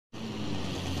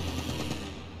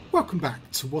Welcome back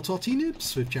to What Arty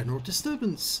Noobs with General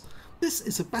Disturbance. This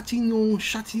is a Bat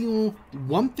Châtillon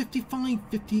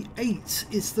 155-58.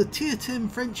 It's the Tier 10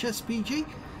 French SPG.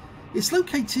 It's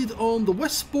located on the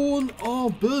west spawn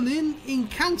of Berlin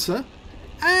Encounter,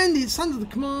 and it's under the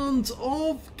command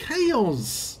of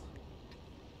Chaos.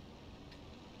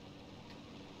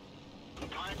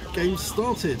 Game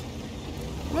started.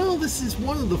 Well, this is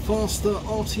one of the faster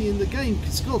Arty in the game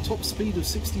because it's got a top speed of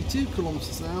 62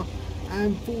 kilometers an hour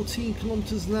and 14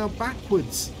 kilometers an hour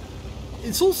backwards.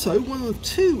 It's also one of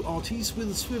two Artys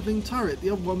with a swiveling turret,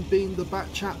 the other one being the Bat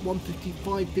Châtillon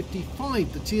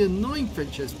 155-55, the Tier 9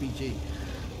 French SPG.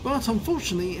 But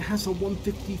unfortunately it has a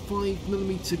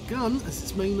 155mm gun as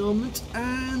its main armament,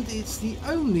 and it's the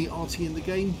only Arty in the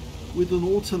game with an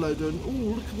autoloader. And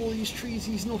oh, look at all these trees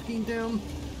he's knocking down.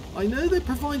 I know they're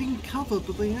providing cover,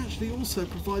 but they actually also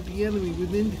provide the enemy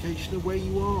with an indication of where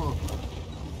you are.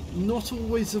 Not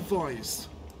always advised.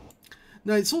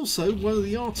 Now, it's also one of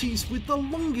the Artys with the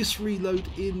longest reload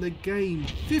in the game,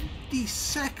 50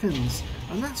 seconds,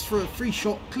 and that's for a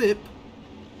 3-shot clip.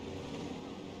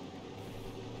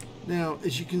 Now,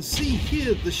 as you can see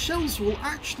here, the shells will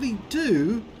actually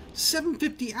do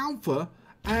 750 alpha,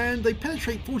 and they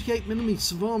penetrate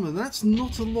 48mm of armor. That's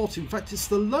not a lot. In fact, it's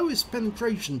the lowest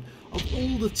penetration of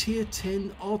all the Tier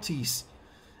 10 Artys.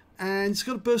 And it's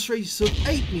got a burst radius of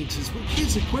 8 meters, which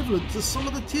is equivalent to some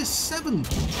of the Tier 7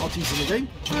 Artys in the game.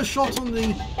 First shot on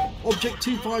the Object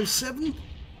 257.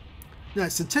 Now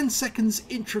it's a 10 seconds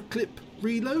intra-clip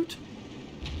reload,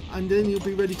 and then you'll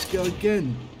be ready to go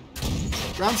again.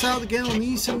 Rounds out again on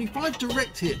the E75,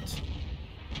 direct hit.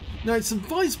 Now it's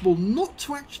advisable not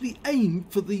to actually aim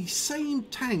for the same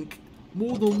tank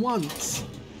more than once,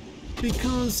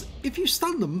 because if you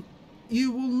stun them,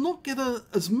 you will not get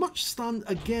as much stun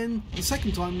again the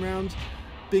second time round,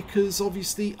 because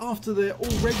obviously after they're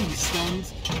already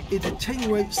stunned, it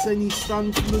attenuates any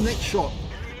stun from the next shot.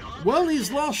 Well,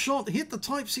 his last shot hit the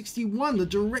Type 61, a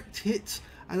direct hit,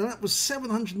 and that was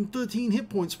 713 hit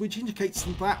points, which indicates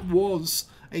that that was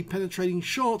a penetrating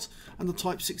shot, and the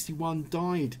Type 61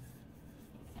 died.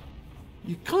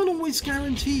 You can't always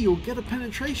guarantee you'll get a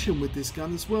penetration with this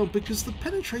gun as well, because the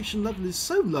penetration level is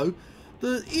so low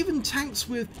that even tanks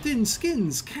with thin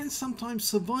skins can sometimes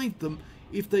survive them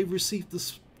if they receive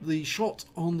the shot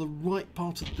on the right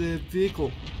part of their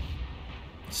vehicle.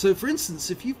 So for instance,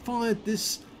 if you fired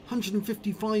this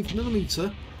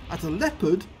 155mm at a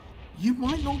Leopard, you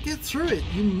might not get through it.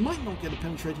 You might not get a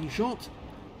penetrating shot.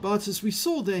 But as we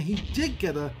saw there, he did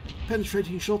get a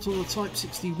penetrating shot on the Type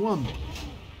 61.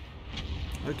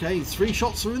 Okay, 3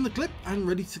 shots are in the clip and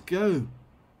ready to go.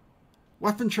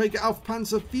 Waffenträger auf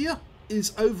Panzer 4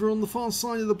 is over on the far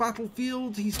side of the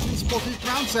battlefield. He's been spotted,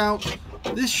 rounds out.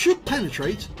 This should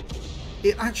penetrate.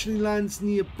 It actually lands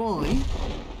nearby.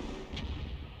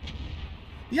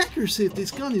 The accuracy of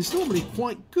this gun is normally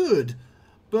quite good,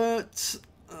 but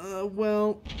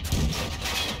well,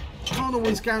 can't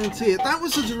always guarantee it. That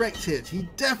was a direct hit. He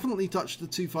definitely touched the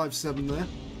 257 there.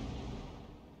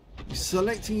 He's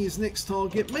selecting his next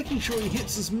target, making sure he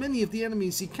hits as many of the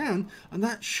enemies as he can, and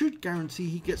that should guarantee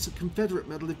he gets a Confederate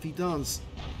medal if he does.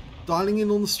 Dialing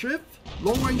in on the strip,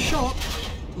 long range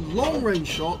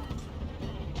shot,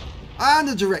 and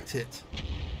a direct hit.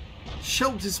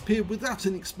 Shell disappeared without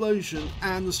an explosion,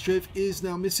 and the strip is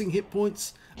now missing hit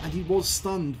points, and he was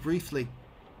stunned briefly.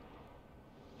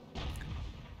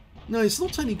 Now, he's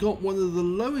not only got one of the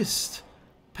lowest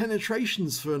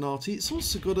penetrations for an Arty, it's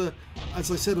also got a,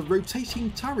 as I said, a rotating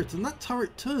turret, and that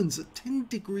turret turns at 10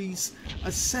 degrees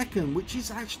a second, which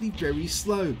is actually very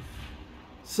slow.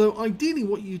 So ideally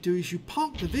what you do is you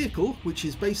park the vehicle, which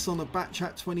is based on a Bat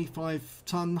Châtillon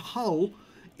 25-ton hull,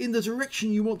 in the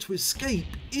direction you want to escape,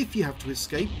 if you have to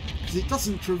escape, because it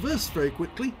doesn't traverse very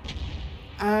quickly,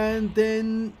 and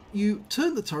then you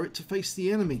turn the turret to face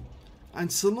the enemy. And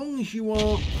so long as you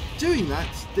are doing that,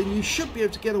 then you should be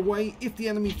able to get away if the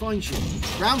enemy finds you.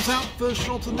 Rounds out, first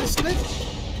shot on this clip.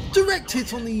 Direct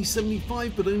hit on the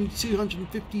E75, but only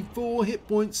 254 hit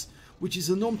points, which is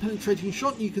a non-penetrating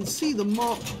shot. You can see the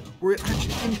mark where it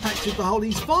actually impacted the hull.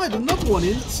 He's fired another one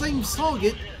in at the same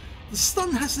target. The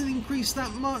stun hasn't increased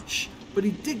that much, but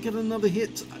he did get another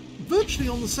hit virtually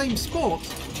on the same spot.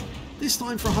 This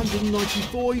time for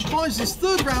 194. He fires his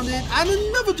third round in, and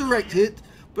another direct hit,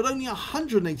 but only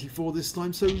 184 this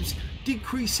time, so he's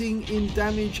decreasing in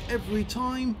damage every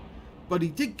time, but he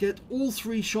did get all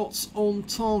 3 shots on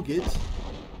target.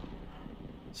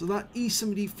 So that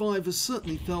E75 has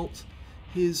certainly felt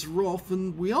his wrath,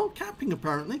 and we are capping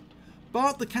apparently,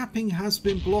 but the capping has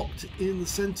been blocked in the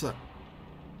centre.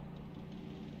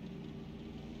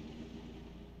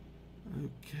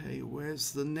 Okay,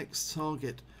 where's the next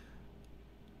target?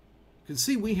 You can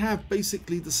see we have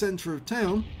basically the center of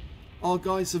town. Our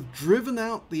guys have driven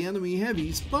out the enemy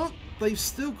heavies, but they've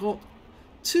still got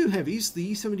two heavies,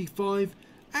 the E75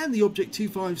 and the Object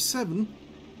 257.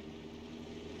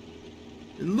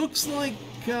 It looks like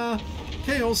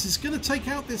Chaos is going to take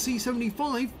out this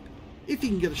E75 if he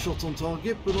can get a shot on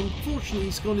target, but unfortunately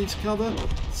he's gone into cover.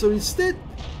 So instead,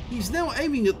 he's now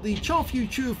aiming at the Châtillon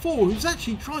 204, who's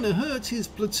actually trying to hurt his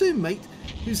platoon mate,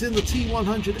 who's in the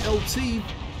T100 LT.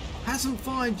 Hasn't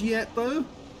fired yet though.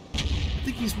 I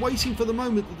think he's waiting for the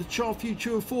moment that the Châtillon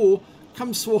 204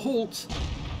 comes to a halt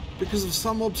because of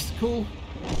some obstacle.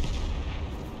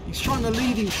 He's trying a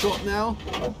leading shot now.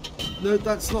 No,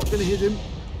 that's not going to hit him.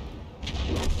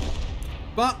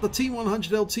 But the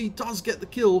T100 LT does get the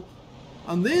kill.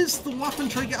 And there's the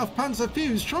Waffenträger of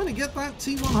Panzerfuse trying to get that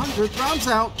T100. Rounds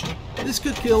out. This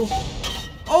could kill.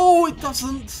 Oh, it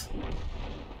doesn't.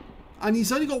 And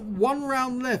he's only got one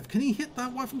round left. Can he hit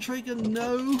that Waffenträger?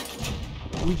 No.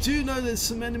 We do know there's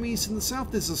some enemies in the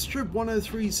south. There's a Strib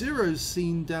 1030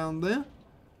 seen down there.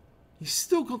 He's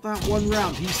still got that one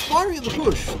round. He's firing at the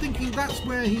bush, thinking that's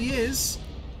where he is.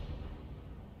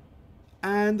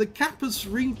 And the cap has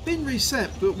been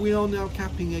reset, but we are now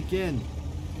capping again.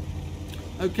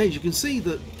 Okay, as you can see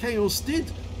that Chaos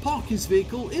did park his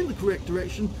vehicle in the correct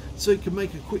direction so he can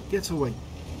make a quick getaway.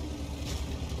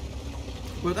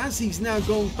 But as he's now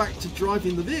gone back to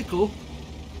driving the vehicle,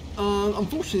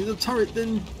 unfortunately the turret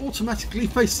then automatically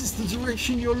faces the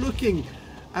direction you're looking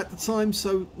at the time,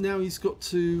 so now he's got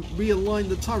to realign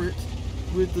the turret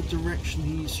with the direction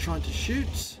he's trying to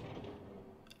shoot.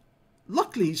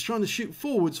 Luckily he's trying to shoot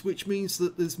forwards, which means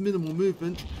that there's minimal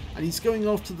movement, and he's going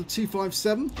after the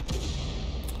 257.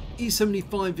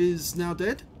 E75 is now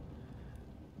dead.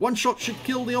 One shot should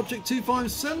kill the Object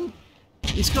 257.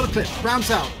 He's got a clip.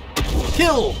 Rounds out.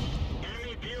 Kill!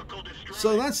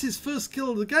 So that's his first kill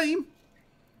of the game.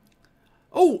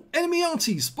 Oh, enemy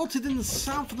Arty spotted in the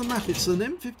south of the map. It's an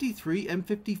M53,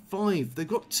 M55. They've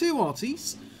got two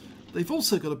Artys. They've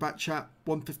also got a Bat Chat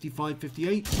 155,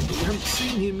 58. But we haven't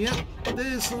seen him yet.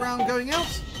 There's the round going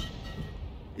out.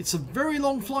 It's a very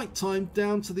long flight time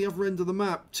down to the other end of the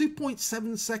map.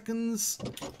 2.7 seconds.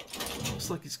 Looks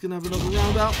like it's going to have another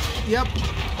round out. Yep.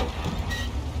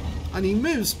 And he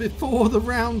moves before the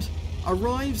round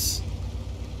arrives.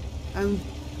 And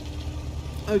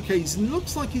okay, it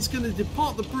looks like he's going to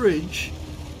depart the bridge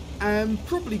and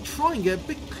probably try and get a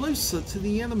bit closer to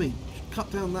the enemy. Cut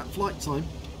down that flight time.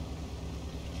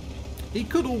 He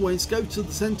could always go to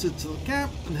the centre to the cap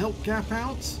and help cap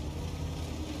out.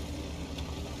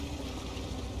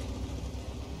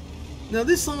 Now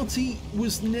this Arty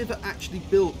was never actually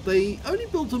built. They only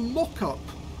built a mock-up,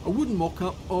 a wooden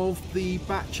mock-up of the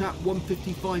Bat Chat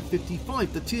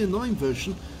 155-55, the tier 9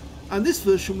 version. And this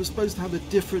version was supposed to have a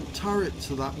different turret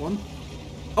to that one.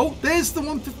 Oh, there's the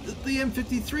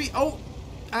M53. Oh,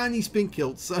 and he's been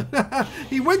killed. So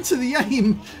he went to the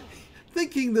aim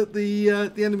thinking that the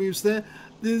enemy was there.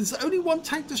 There's only one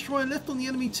tank destroyer left on the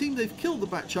enemy team. They've killed the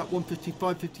Bat Chat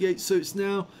 155-58. So it's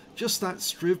now just that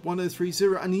Striv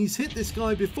 1030. And he's hit this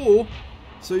guy before.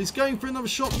 So he's going for another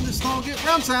shot on this target.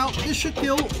 Rounds out. This should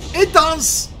kill. It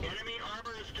does!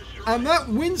 And that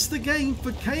wins the game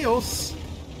for Chaos.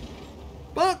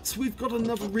 But we've got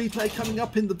another replay coming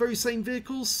up in the very same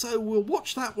vehicles, so we'll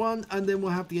watch that one and then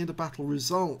we'll have the end of battle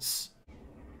results.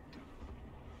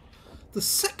 The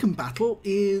second battle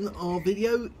in our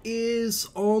video is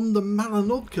on the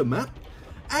Malinovka map,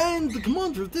 and the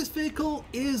commander of this vehicle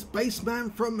is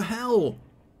BassmanFromHell.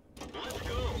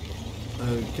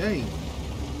 Okay.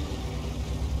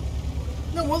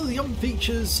 Now, one of the other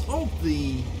features of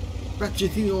the Bat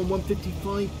Châtillon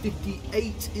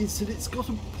 155-58 is that it's got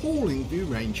appalling view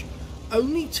range,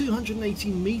 only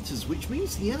 218 meters, which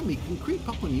means the enemy can creep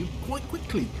up on you quite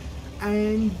quickly,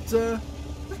 and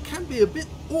that can be a bit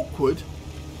awkward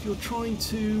if you're trying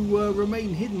to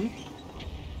remain hidden.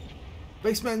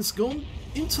 Bassman's gone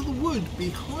into the wood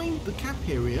behind the cap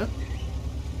area.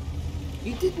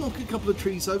 He did knock a couple of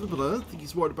trees over, but I don't think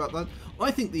he's worried about that. I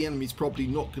think the enemy's probably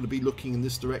not going to be looking in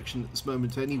this direction at this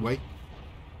moment anyway.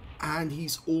 And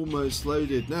he's almost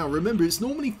loaded. Now remember, it's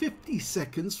normally 50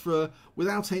 seconds for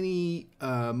without any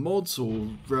mods or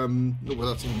not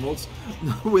without any mods,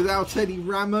 without any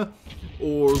rammer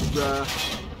or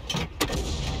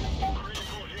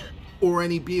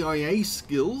any BIA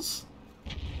skills.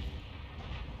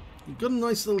 You've got a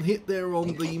nice little hit there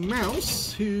on the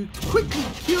mouse, who quickly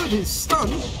cured his stun,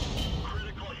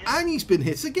 and he's been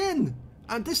hit again.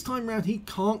 And this time round he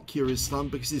can't cure his stun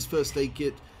because his first aid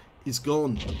kit is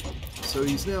gone. So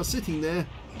he's now sitting there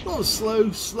Not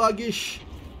slow, sluggish.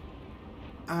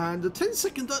 And a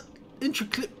 10-second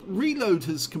intra-clip reload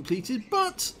has completed,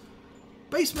 but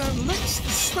Bassman lets the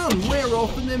stun wear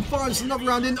off and then fires another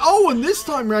round in. Oh, and this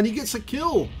time round he gets a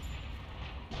kill.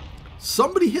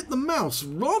 Somebody hit the mouse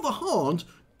rather hard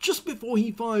just before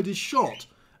he fired his shot,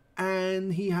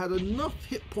 and he had enough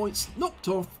hit points knocked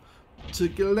off to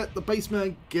let the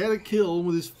Bassman get a kill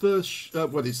with his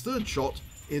his third shot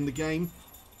in the game.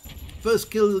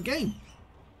 First kill of the game.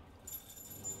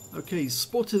 Okay,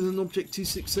 spotted an object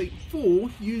 2684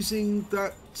 using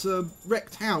that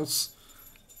wrecked house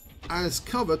as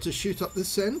cover to shoot up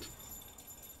this end.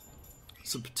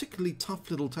 It's a particularly tough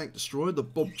little tank destroyer, the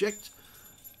Bobject,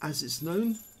 as it's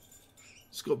known.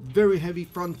 It's got very heavy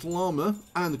frontal armour,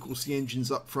 and of course the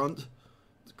engine's up front,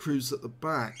 the crew's at the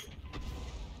back.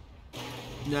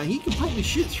 Now he can probably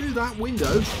shoot through that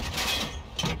window.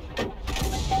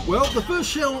 Well, the first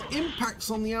shell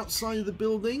impacts on the outside of the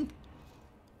building,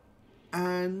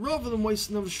 and rather than waste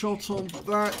another shot on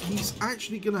that, he's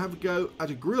actually going to have a go at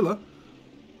a gorilla.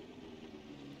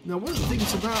 Now, one of the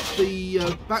things about the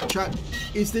Bat Chat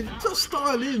is that it does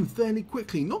dial in fairly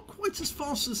quickly, not quite as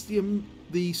fast as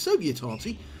the Soviet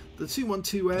Arty. The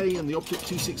 212A and the Object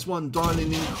 261 dial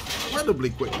in incredibly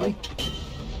quickly,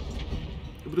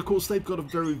 but of course they've got a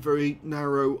very, very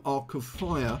narrow arc of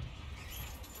fire,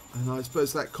 and I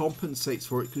suppose that compensates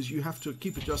for it because you have to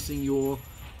keep adjusting your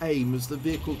aim as the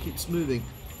vehicle keeps moving.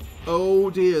 Oh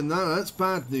dear, now that's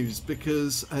bad news,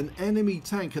 because an enemy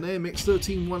tank, an AMX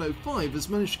 13105, has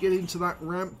managed to get into that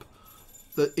ramp,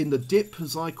 in the dip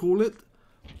as I call it,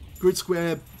 grid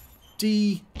square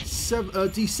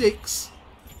D6,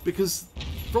 because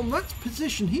from that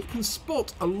position he can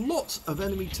spot a lot of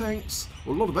enemy tanks,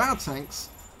 or a lot of our tanks,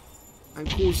 and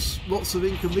cause lots of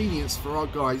inconvenience for our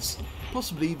guys,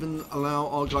 possibly even allow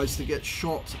our guys to get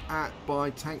shot at by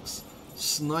tanks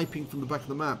sniping from the back of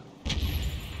the map.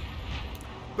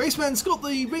 Bassman's got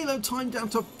the reload time down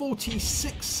to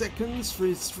 46 seconds for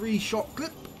his 3-shot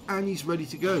clip, and he's ready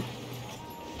to go.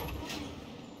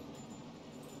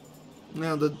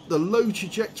 Now the low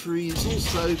trajectory is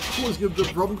also causing a bit of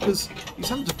a problem because he's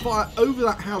having to fire over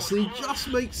that house, and he just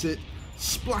makes it,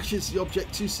 splashes the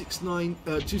Object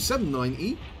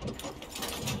 279E.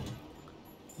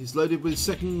 He's loaded with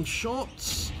second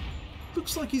shots.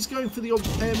 Looks like he's going for the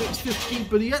AMX 50,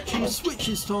 but he actually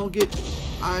switches target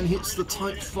and hits the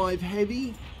Type 5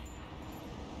 Heavy.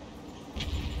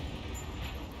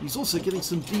 He's also getting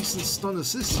some decent stun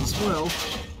assists as well.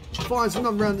 Fires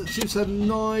another round at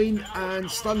 279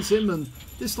 and stuns him, and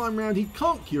this time round he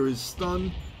can't cure his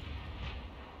stun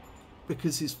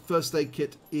because his first aid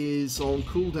kit is on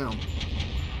cooldown.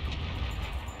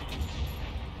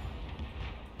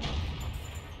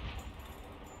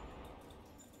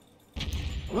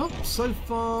 Well, so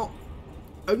far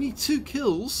only 2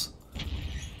 kills,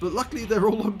 but luckily they're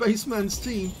all on Bassman's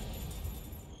team.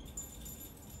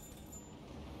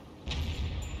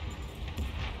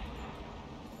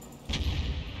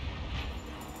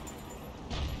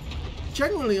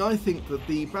 Generally, I think that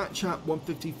the Bat Chat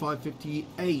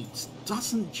 155-58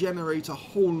 doesn't generate a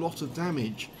whole lot of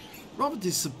damage. Rather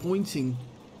disappointing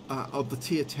of the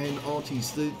tier 10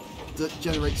 Arties that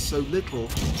generate so little.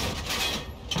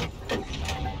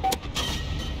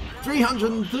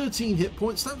 313 hit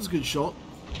points, that was a good shot.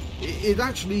 It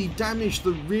actually damaged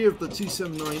the rear of the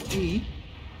 279E,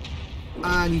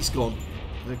 and he's gone.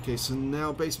 Okay, so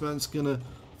now Bassman's gonna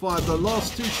fire the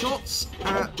last 2 shots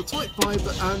at the Type 5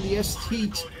 and the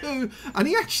ST2, and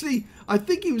he actually, I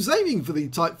think he was aiming for the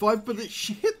Type 5, but it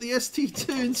hit the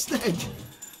ST2 instead.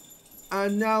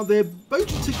 And now they're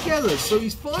both together, so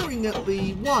he's firing at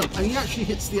the one, and he actually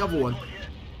hits the other one.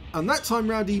 And that time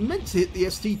round he meant to hit the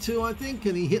ST2, I think,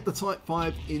 and he hit the Type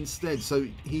 5 instead. So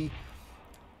he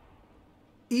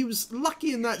was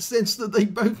lucky in that sense that they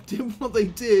both did what they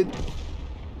did.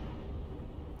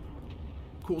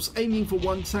 Of course, aiming for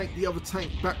one tank, the other tank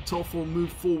backed off or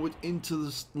moved forward into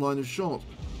the line of shot.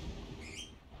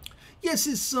 Yes,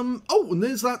 it's some... oh, and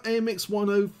there's that AMX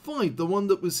 105, the one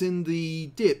that was in the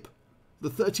dip. The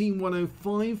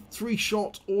 13105,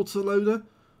 3-shot autoloader.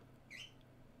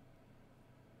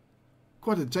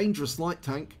 Quite a dangerous light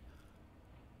tank.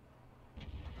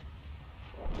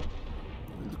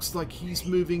 It looks like he's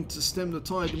moving to stem the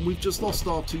tide, and we've just lost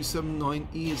our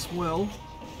 279E as well.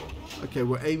 Okay,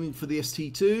 we're aiming for the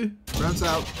ST2. Rounds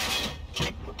out.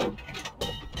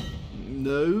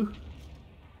 No.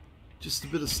 Just a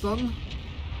bit of stun.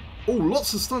 Oh,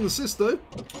 lots of stun assist though.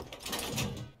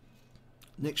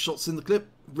 Next shot's in the clip.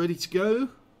 Ready to go.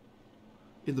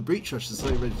 In the breach, I should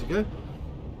say. Ready to go.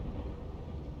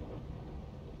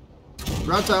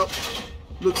 Rounds out.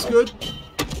 Looks good.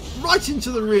 right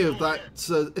into the rear of that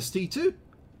ST2.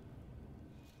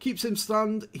 Keeps him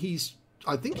stunned.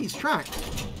 I think he's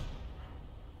tracked.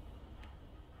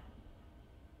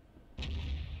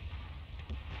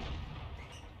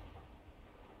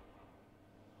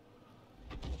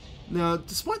 Now,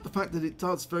 despite the fact that it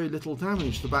does very little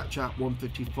damage, the Bat Chat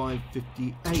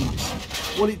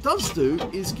 155-58, what it does do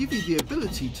is give you the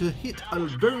ability to hit a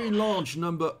very large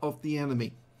number of the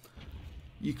enemy.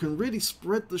 You can really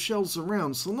spread the shells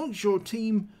around. So long as your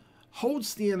team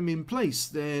holds the enemy in place,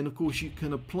 then of course you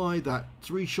can apply that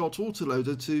 3-shot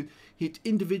autoloader to hit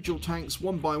individual tanks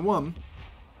one by one.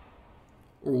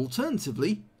 Or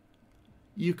alternatively,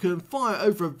 you can fire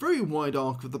over a very wide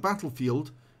arc of the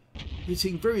battlefield,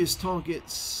 hitting various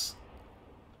targets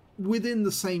within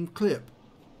the same clip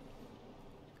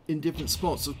in different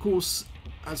spots. Of course,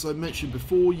 as I mentioned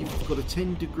before, you've got a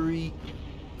 10 degree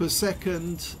per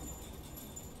second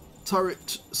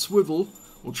turret swivel,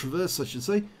 or traverse I should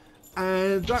say,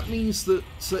 and that means that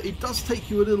it does take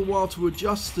you a little while to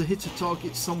adjust to hit a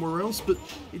target somewhere else, but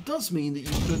it does mean that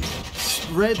you can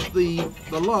spread the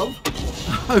love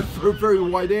over a very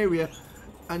wide area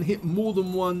and hit more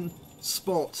than one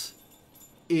spot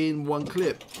in one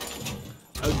clip.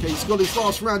 Okay, he's got his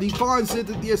last round. He fires it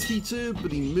at the ST2,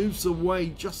 but he moves away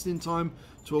just in time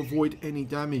to avoid any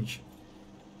damage.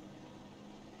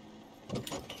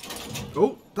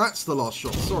 Oh, that's the last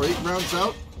shot. Sorry, rounds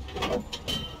out.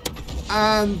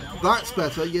 And that's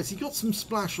better. Yes, he got some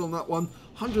splash on that one.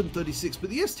 136, but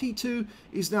the ST2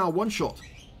 is now one shot.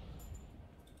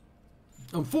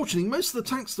 Unfortunately, most of the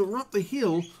tanks that were up the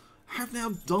hill have now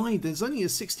died. There's only a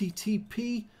 60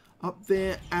 TP up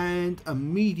there and a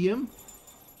medium.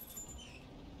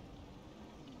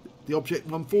 The Object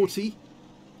 140.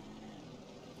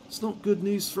 It's not good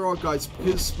news for our guys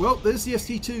because, well, there's the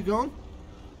ST2 gone.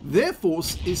 Their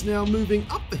force is now moving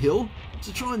up the hill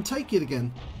to try and take it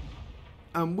again.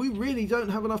 And we really don't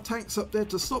have enough tanks up there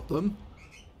to stop them.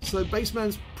 So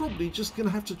Bassman's probably just going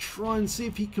to have to try and see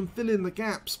if he can fill in the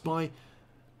gaps by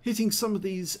hitting some of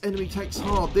these enemy tanks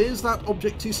hard. There's that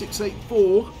Object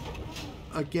 2684.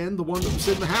 Again, the one that was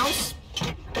in the house.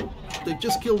 They've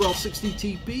just killed our 60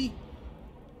 TP.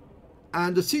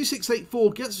 And the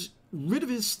 2684 gets rid of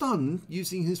his stun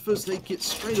using his first aid kit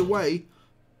straight away.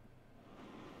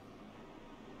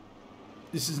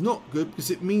 This is not good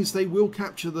because it means they will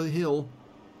capture the hill.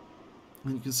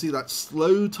 And you can see that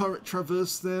slow turret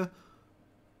traverse there.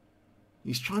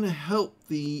 He's trying to help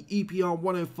the EPR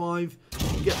 105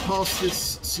 get past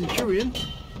this Centurion.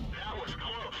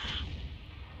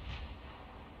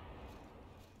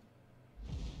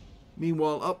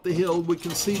 Meanwhile, up the hill, we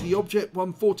can see the Object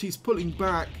 140s pulling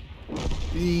back.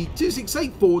 The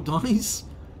 2684 dies,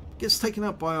 gets taken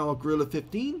out by our Guerrilla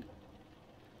 15.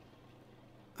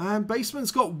 And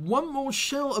Bassman's got one more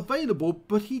shell available,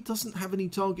 but he doesn't have any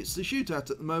targets to shoot at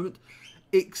the moment,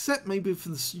 except maybe for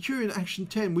the Centurion Action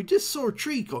 10. We just saw a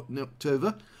tree got knocked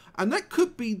over, and that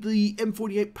could be the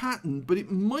M48 Patton, but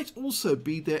it might also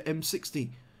be their M60.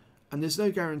 And there's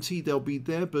no guarantee they'll be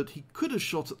there, but he could have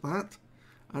shot at that,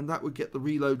 and that would get the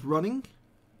reload running.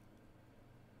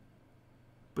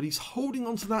 But he's holding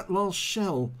on to that last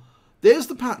shell. There's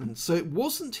the Patton, so it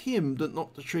wasn't him that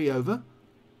knocked the tree over.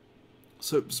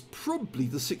 So it was probably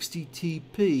the 60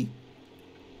 TP.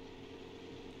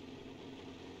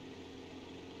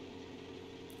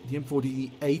 The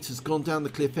M48 has gone down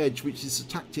the cliff edge, which is a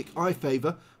tactic I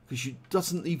favour, because it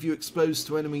doesn't leave you exposed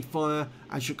to enemy fire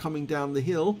as you're coming down the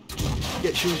hill.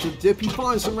 Gets you into the dip, he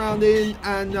fires around in,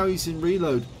 and now he's in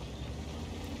reload.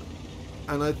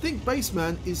 And I think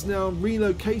Bassman is now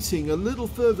relocating a little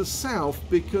further south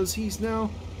because he's now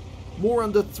more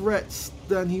under threat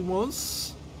than he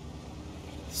was,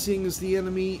 seeing as the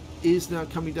enemy is now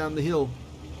coming down the hill.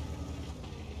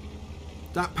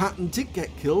 That Patton did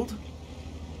get killed,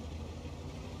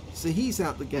 so he's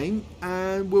out the game,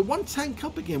 and we're one tank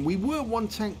up again. We were one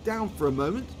tank down for a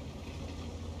moment.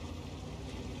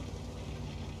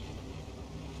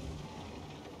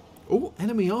 Oh,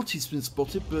 enemy Arty's been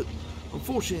spotted, but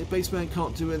unfortunately Bassman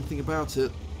can't do anything about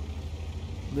it.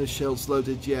 No shells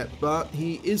loaded yet, but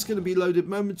he is going to be loaded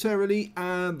momentarily,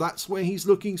 and that's where he's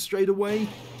looking straight away,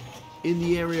 in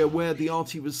the area where the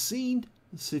Arty was seen.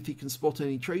 Let's see if he can spot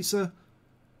any tracer.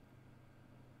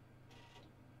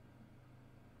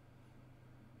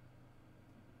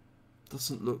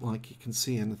 Doesn't look like he can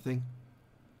see anything.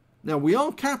 Now we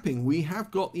are capping. We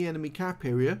have got the enemy cap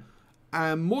area,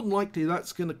 and more than likely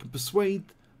that's going to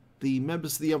persuade the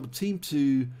members of the other team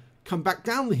to come back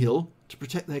down the hill to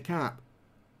protect their cap.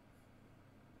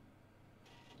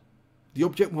 The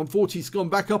Object 140's gone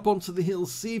back up onto the hill,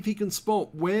 see if he can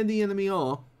spot where the enemy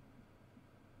are.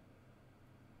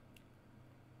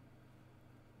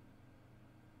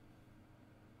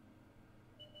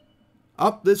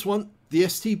 Up, there's one. The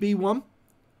STB1.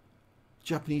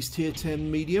 Japanese tier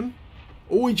 10 medium.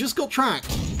 Oh, he just got tracked.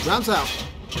 Rounds out.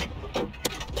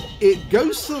 It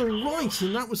goes to the right,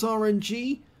 and that was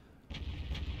RNG.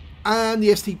 And the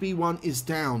STB1 is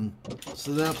down.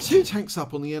 So now 2 tanks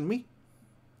up on the enemy.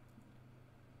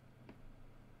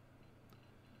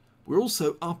 We're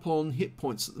also up on hit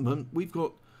points at the moment. We've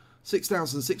got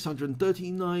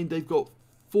 6,639. They've got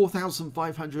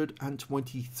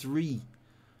 4,523.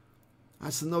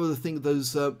 That's another thing.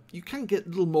 Those you can get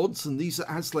little mods, and these are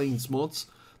Aslains mods.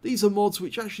 These are mods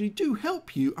which actually do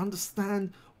help you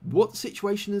understand what the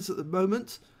situation is at the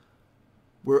moment.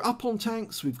 We're up on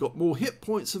tanks. We've got more hit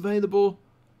points available.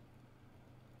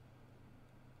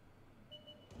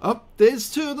 Up,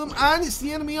 there's 2 of them, and it's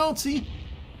the enemy Arty.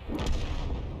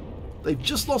 They've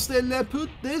just lost their Leopard.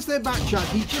 There's their Bat Chat.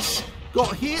 He just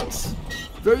got hit.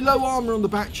 Very low armor on the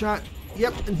Bat Chat.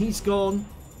 Yep, and he's gone.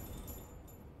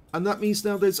 And that means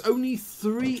now there's only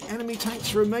 3 enemy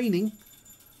tanks remaining.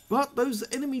 But those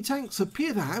enemy tanks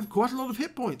appear to have quite a lot of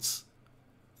hit points.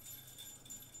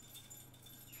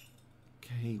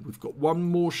 Okay, we've got 1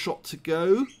 more shot to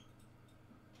go.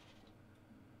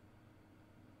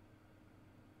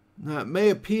 Now, it may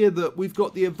appear that we've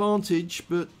got the advantage,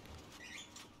 but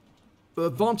the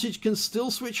advantage can still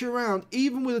switch around.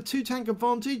 Even with a 2 tank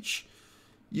advantage,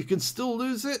 you can still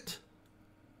lose it.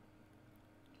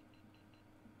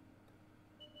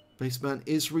 Bassman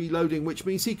is reloading, which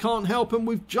means he can't help, and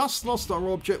we've just lost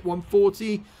our object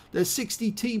 140. There's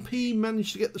 60 TP,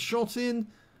 managed to get the shot in,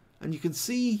 and you can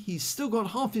see he's still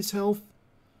got half his health.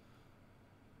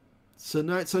 So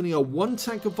now it's only a 1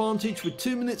 tank advantage with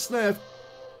 2 minutes left.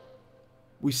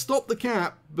 We stopped the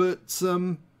cap, but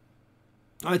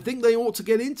I think they ought to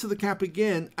get into the cap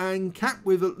again and cap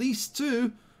with at least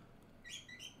 2.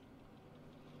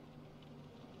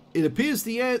 It appears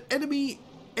the enemy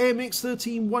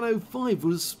AMX-13-105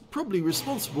 was probably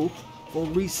responsible for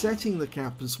resetting the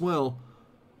cap as well.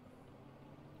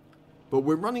 But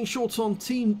we're running short on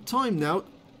team time now.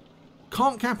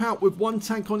 Can't cap out with 1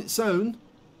 tank on its own.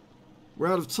 We're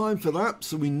out of time for that,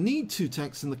 so we need 2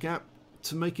 tanks in the cap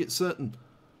to make it certain.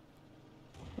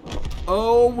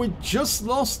 Oh, we just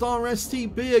lost our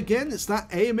STB again. It's that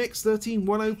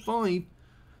AMX-13-105,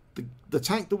 the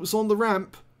tank that was on the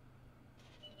ramp,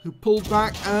 who pulled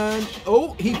back, and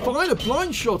oh, he fired a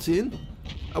blind shot in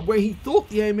where he thought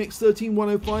the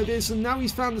AMX-13-105 is, and now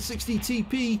he's found the 60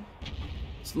 TP.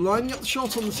 He's lining up the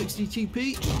shot on the 60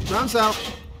 TP. Rounds out.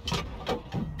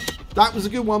 That was a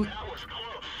good one.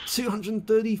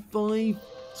 235. He's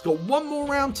got 1 more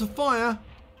round to fire.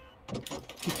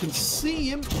 You can see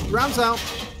him. Rounds out.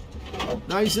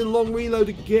 Now he's in long reload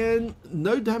again.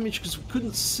 No damage because we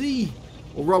couldn't see,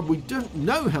 or rather we don't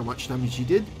know how much damage he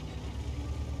did.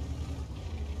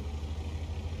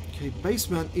 Okay,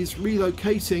 Bassman is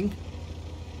relocating.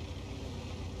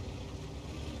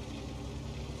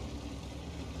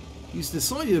 He's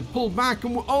decided to pull back,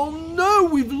 and oh no,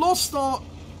 we've lost our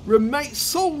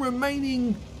sole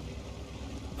remaining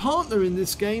partner in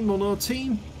this game on our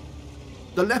team.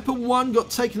 The Leopard 1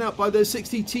 got taken out by their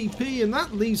 60 TP, and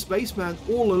that leaves Bassman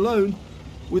all alone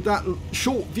with that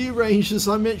short view range, as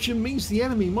I mentioned, means the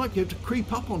enemy might be able to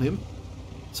creep up on him.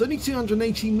 It's only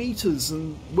 280 meters,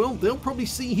 and well, they'll probably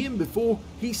see him before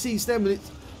he sees them. And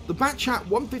it's the Bat Chat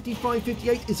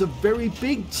 155-58 is a very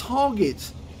big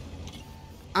target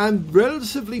and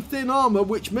relatively thin armor,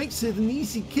 which makes it an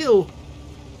easy kill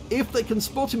if they can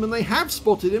spot him, and they have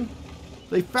spotted him.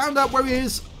 They found out where he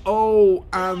is. Oh,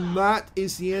 and that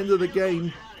is the end of the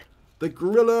game. The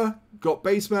Gorilla got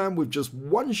Bassman with just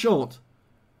 1 shot,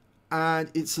 and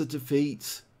it's a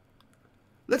defeat.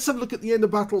 Let's have a look at the end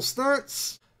of battle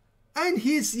stats. And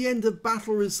here's the end of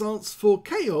battle results for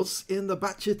Chaos in the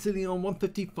Bat Châtillon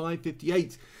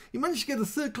 155-58. He managed to get a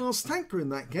 3rd class tanker in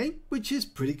that game, which is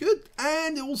pretty good.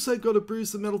 And it also got a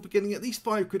Bruise the Medal for getting at least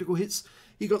 5 critical hits.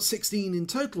 He got 16 in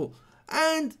total.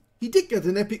 And he did get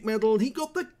an epic medal. He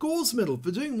got the Gauze medal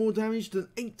for doing more damage than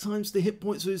 8 times the hit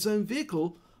points of his own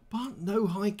vehicle, but no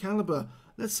high caliber.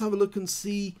 Let's have a look and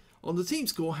see on the team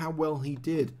score how well he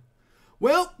did.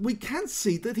 Well, we can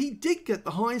see that he did get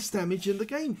the highest damage in the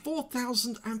game,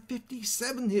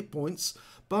 4,057 hit points,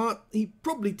 but he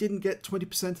probably didn't get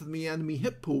 20% of the enemy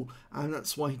hit pool, and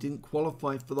that's why he didn't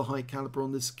qualify for the high caliber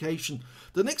on this occasion.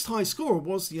 The next high scorer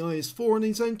was the IS-4 on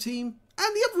his own team,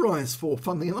 and the other IS-4,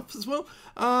 funnily enough, as well.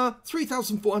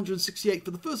 3,468 for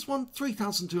the first one,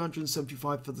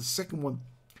 3,275 for the second one.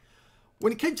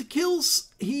 When it came to kills,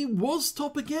 he was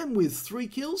top again with 3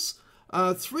 kills.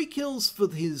 3 kills for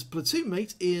his platoon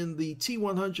mate in the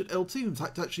T100L2. In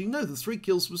fact, actually, no, the 3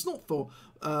 kills was not for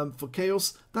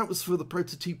Chaos. That was for the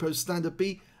Prototypo Standard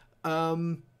B.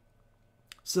 So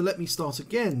let me start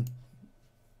again.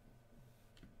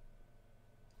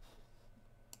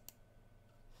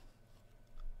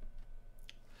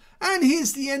 And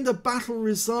here's the end of battle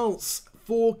results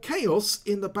for Chaos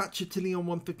in the Bat Châtillon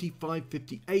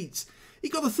 155-58. He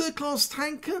got a 3rd class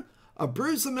tanker, a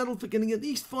bruiser medal for getting at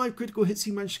least 5 critical hits.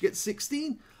 He managed to get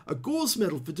 16, a Gauze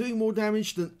medal for doing more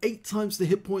damage than 8 times the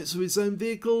hit points of his own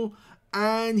vehicle,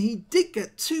 and he did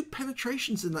get 2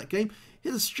 penetrations in that game.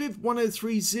 Hit a Striv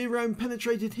 1030 and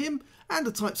penetrated him, and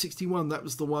a Type 61. That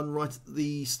was the one right at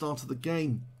the start of the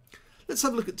game. Let's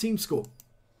have a look at team score.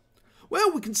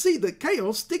 Well, we can see that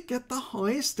Chaos did get the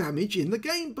highest damage in the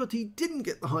game, but he didn't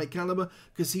get the high caliber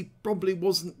because he probably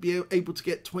wasn't able to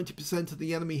get 20% of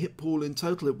the enemy hit pool in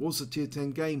total. It was a tier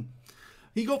 10 game.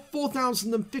 He got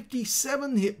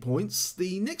 4,057 hit points,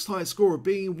 the next highest scorer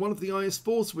being one of the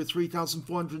IS-4s with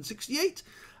 3,468,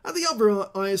 and the other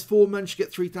IS-4 managed to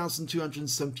get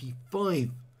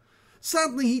 3,275.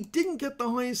 Sadly, he didn't get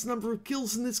the highest number of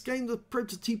kills in this game. The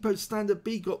Prototypo Standard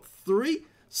B got 3.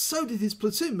 So did his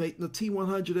platoon mate in the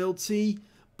T100LT,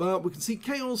 but we can see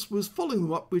Chaos was following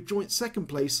them up with joint 2nd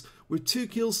place with 2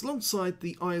 kills alongside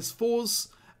the IS-4s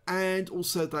and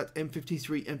also that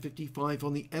M53, M55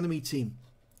 on the enemy team.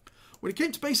 When it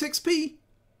came to base XP,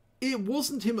 it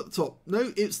wasn't him at the top.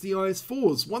 No, it's the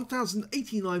IS-4s.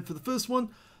 1,089 for the first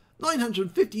one,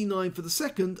 959 for the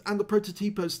second, and the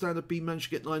Prototypo Standard B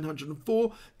managed to get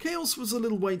 904. Chaos was a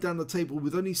little way down the table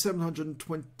with only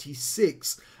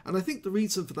 726, and I think the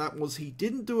reason for that was he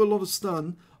didn't do a lot of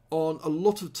stun on a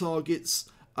lot of targets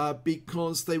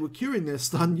because they were curing their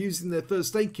stun using their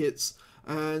first aid kits,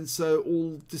 and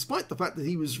so despite the fact that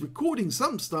he was recording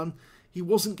some stun, he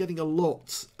wasn't getting a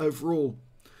lot overall.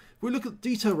 If we look at the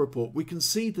detail report, we can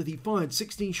see that he fired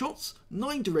 16 shots,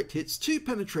 9 direct hits, 2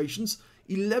 penetrations,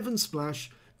 11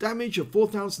 splash, damage of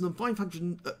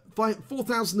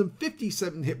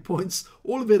 4,057 hit points,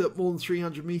 all of it at more than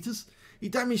 300 meters. He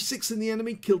damaged 6 in the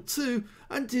enemy, killed 2,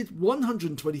 and did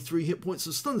 123 hit points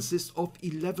of stun assist off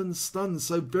 11 stuns,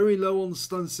 so very low on the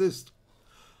stun assist.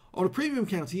 On a premium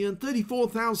count, he earned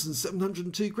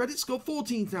 34,702 credits, got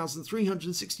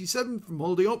 14,367 from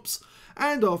holiday ops,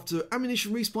 and after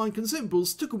ammunition, resupply and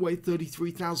consumables, took away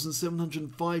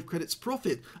 33,705 credits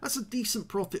profit. That's a decent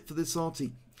profit for this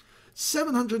Arty.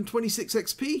 726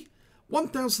 XP,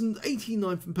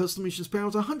 1,089 from personal missions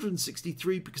powered,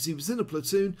 163 because he was in a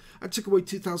platoon, and took away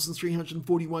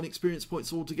 2,341 experience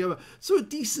points altogether. So a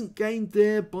decent game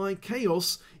there by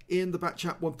Chaos in the Bat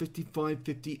Chat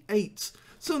 155-58.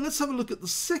 So let's have a look at the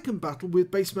second battle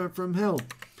with BassmanFromHell.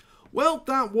 Well,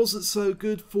 that wasn't so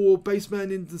good for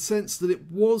Bassman in the sense that it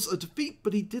was a defeat,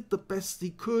 but he did the best he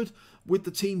could with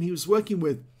the team he was working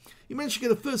with. He managed to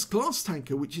get a 1st class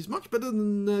tanker, which is much better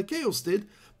than Chaos did,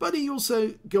 but he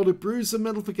also got a bruiser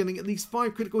medal for getting at least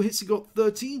 5 critical hits. He got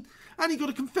 13, and he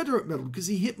got a Confederate medal because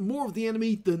he hit more of the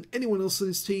enemy than anyone else in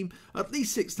his team, at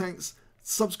least 6 tanks,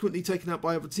 subsequently taken out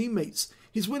by other teammates.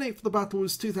 His win rate for the battle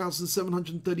was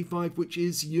 2,735, which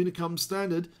is Unicum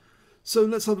standard. So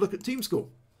let's have a look at team score.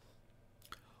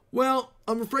 Well,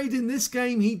 I'm afraid in this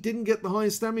game he didn't get the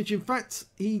highest damage. In fact,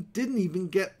 he didn't even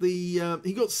get the...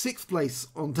 he got 6th place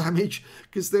on damage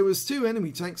because there was 2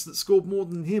 enemy tanks that scored more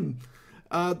than him.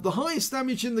 The highest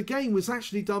damage in the game was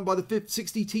actually done by the 5th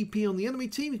 60 TP on the enemy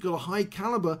team. He got a high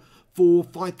caliber for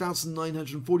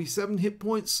 5,947 hit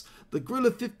points. The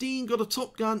Guerrilla 15 got a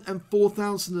Top Gun and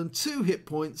 4,002 hit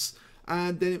points.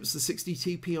 And then it was the 60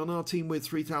 TP on our team with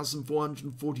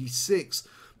 3,446.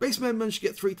 Bassman managed to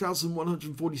get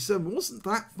 3,147. Wasn't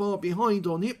that far behind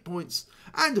on hit points.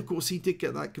 And of course he did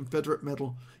get that Confederate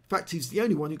medal. In fact, he's the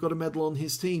only one who got a medal on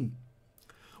his team.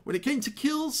 When it came to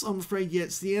kills, I'm afraid, yeah,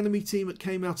 it's the enemy team that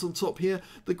came out on top here.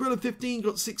 The Guerrilla 15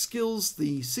 got 6 kills.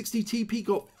 The 60 TP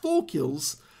got 4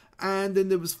 kills. And then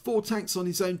there was 4 tanks on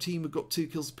his own team who got 2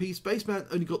 kills apiece. Bassman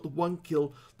only got the 1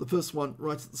 kill, the first one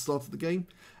right at the start of the game.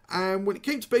 And when it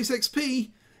came to base XP,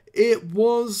 it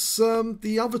was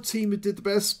the other team who did the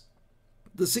best.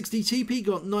 The 60 TP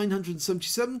got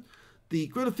 977. The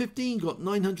Guerrilla 15 got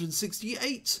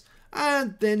 968.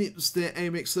 And then it was their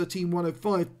AMX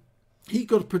 13105. He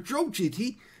got a Patrol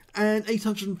GT and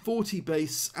 840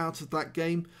 base out of that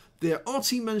game. Their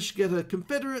Arty managed to get a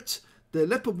Confederate. Their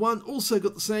Leopard 1 also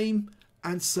got the same,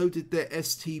 and so did their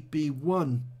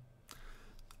STB1.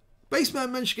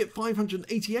 Bassman managed to get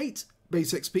 588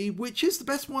 base XP, which is the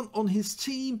best one on his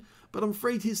team, but I'm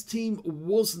afraid his team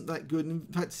wasn't that good. In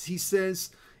fact, he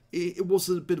says it was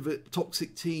a bit of a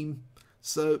toxic team.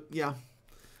 So, yeah.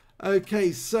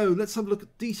 Okay, so let's have a look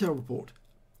at the detail report.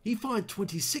 He fired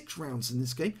 26 rounds in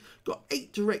this game, got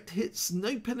 8 direct hits,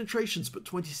 no penetrations but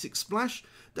 26 splash,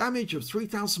 damage of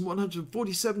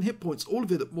 3,147 hit points, all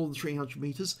of it at more than 300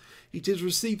 meters. He did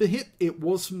receive a hit, it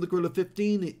was from the Gorilla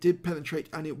 15, it did penetrate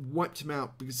and it wiped him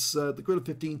out because the Gorilla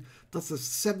 15 does a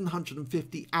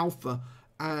 750 alpha,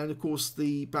 and of course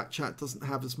the Bat Chat doesn't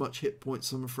have as much hit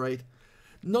points, I'm afraid.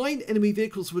 9 enemy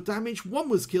vehicles were damaged, 1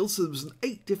 was killed, so there was an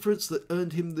 8 difference that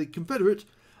earned him the Confederate.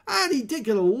 And he did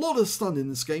get a lot of stun in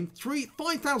this game.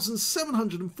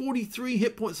 5,743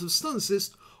 hit points of stun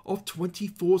assist of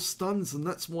 24 stuns. And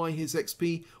that's why his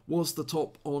XP was the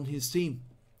top on his team.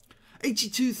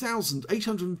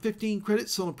 82,815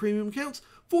 credits on a premium account.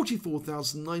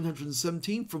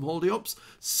 44,917 from Holiday Ops.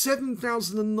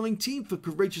 7,019 for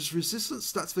Courageous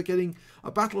Resistance. That's for getting a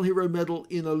Battle Hero medal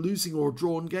in a losing or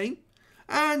drawn game.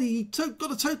 And he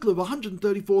got a total of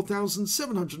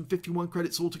 134,751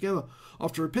 credits altogether.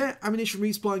 After repair, ammunition,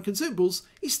 resupply and consumables,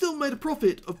 he still made a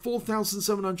profit of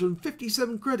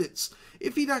 4,757 credits.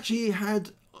 If he'd actually had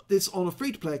this on a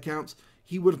free-to-play account,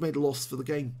 he would have made a loss for the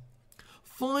game.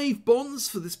 5 bonds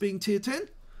for this being tier 10,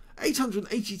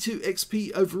 882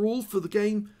 XP overall for the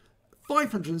game,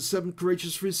 507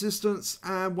 Courageous Resistance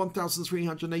and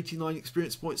 1,389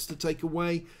 experience points to take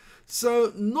away.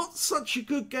 So not such a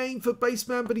good game for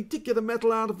Bassman, but he did get a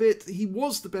medal out of it. He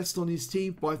was the best on his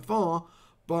team by far,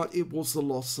 but it was the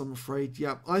loss, I'm afraid.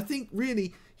 Yeah, I think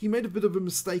really he made a bit of a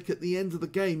mistake at the end of the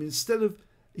game. Instead of,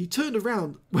 he turned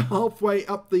around halfway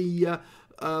up the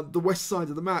west side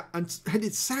of the map and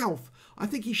headed south. I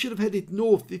think he should have headed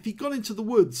north. If he got into the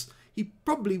woods, he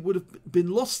probably would have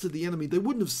been lost to the enemy. They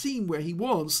wouldn't have seen where he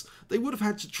was. They would have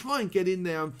had to try and get in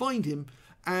there and find him.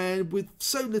 And with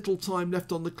so little time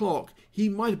left on the clock, he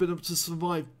might have been able to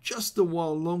survive just a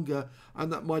while longer,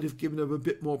 and that might have given him a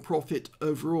bit more profit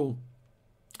overall.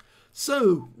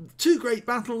 So, 2 great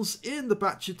battles in the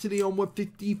Bat Châtillon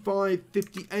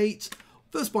 155-58,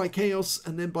 first by Chaos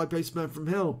and then by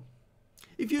BassmanFromHell.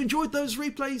 If you enjoyed those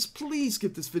replays, please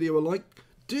give this video a like.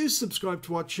 Do subscribe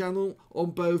to our channel on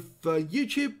both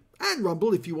YouTube and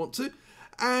Rumble if you want to.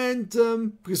 And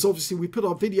because obviously we put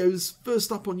our videos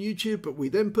first up on YouTube, but we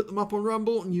then put them up on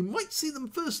Rumble, and you might see them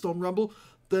first on Rumble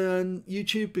than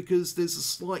YouTube because there's a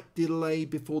slight delay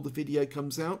before the video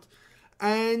comes out.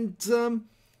 And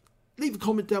leave a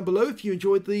comment down below if you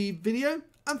enjoyed the video,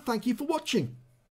 and thank you for watching.